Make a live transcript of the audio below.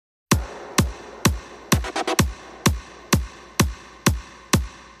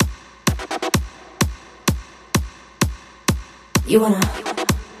You wanna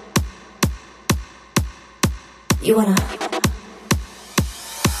You wanna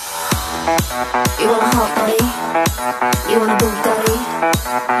hot body? You wanna Bugatti?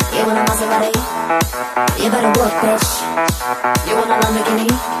 You wanna Maserati? You better work, bitch. You want a Lamborghini?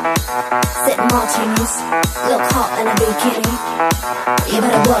 Sitting martinis, look hot in a bikini. You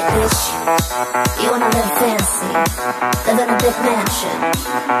better work, bitch. You wanna live fancy, live in a big mansion,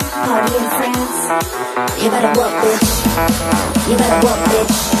 party in France. You better work, bitch. You better work,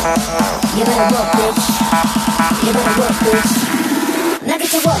 bitch. You better work, bitch. You better work, bitch. Now get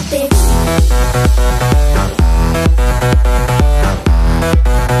to work, bitch.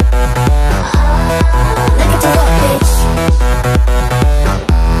 Now get to work, bitch.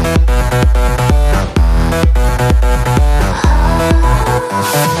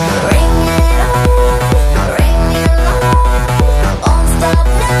 Ring it on, ring it on. Won't stop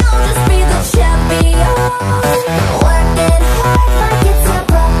now, just be the champion. Work it hard like it's your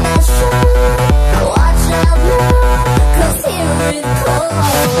profession. Watch out now, 'cause here it comes.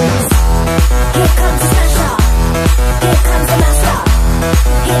 Here comes the smasher, here comes the master,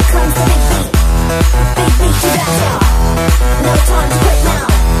 here comes the big beat to batter. No time to quit now,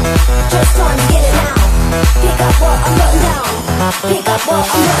 just time to get it now. Pick up what I'm putting down, pick up what I'm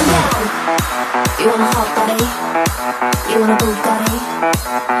putting down. You want a hot body? You want a Bugatti?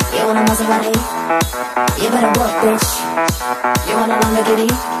 You want a Maserati? You better work, bitch. You want a Lamborghini?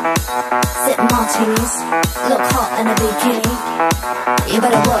 Sitting martinis, look hot in a bikini. You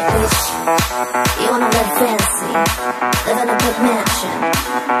better work, bitch. You wanna live fancy, live in a big mansion,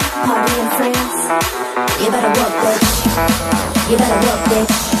 party in France. You better work, bitch. You better work,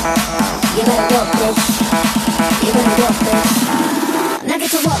 bitch. You better work, bitch. You better work, bitch. Now get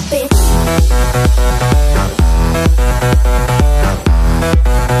to work, bitch.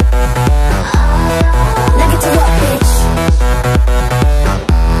 Now get to work, bitch.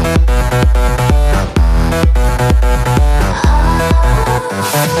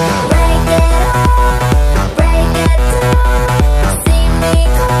 Break it up, break it down. See me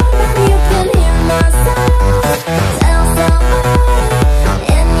come and you can hear my sound. Tell somebody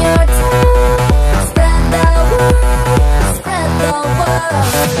in your town. Spread the word, spread the word.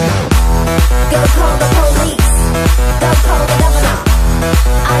 Go call the police, go call the governor.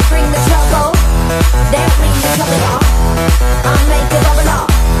 I bring the trouble, they bring the trouble. I make the bubble,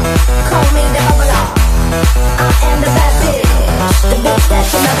 call me the bubble. I am the bad bitch, the bitch that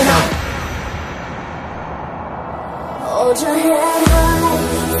you're loving on. Hold your head high,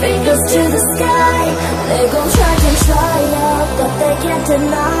 fingers to the sky. They gon' try ya, but they can't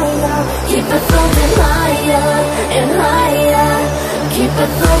deny ya. Keep it floating higher and higher. Keep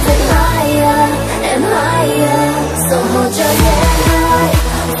it floating higher and higher. So hold your head high,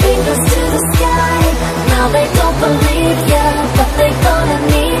 fingers to the sky. Now they don't believe ya, but they gonna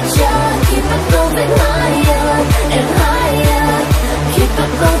need ya. Keep it floating higher and higher. Keep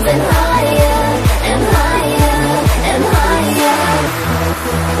it floating higher and higher and higher.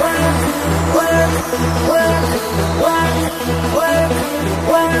 Work, work, work, work, work,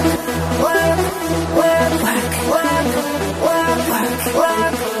 work, work, work, work, work, work, work, work,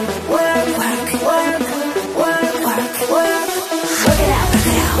 work, work, work, work, work, work. Work it out,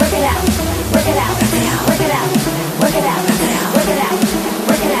 work it out, work it out, work it out, work it out, work it out, work it out,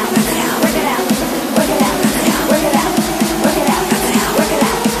 work it out, work it out, work it out, work it out, work it out, work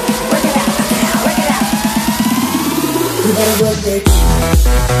it out, work it out, work it out. You better work, bitch.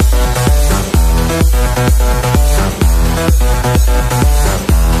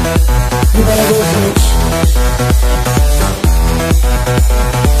 You better work, bitch.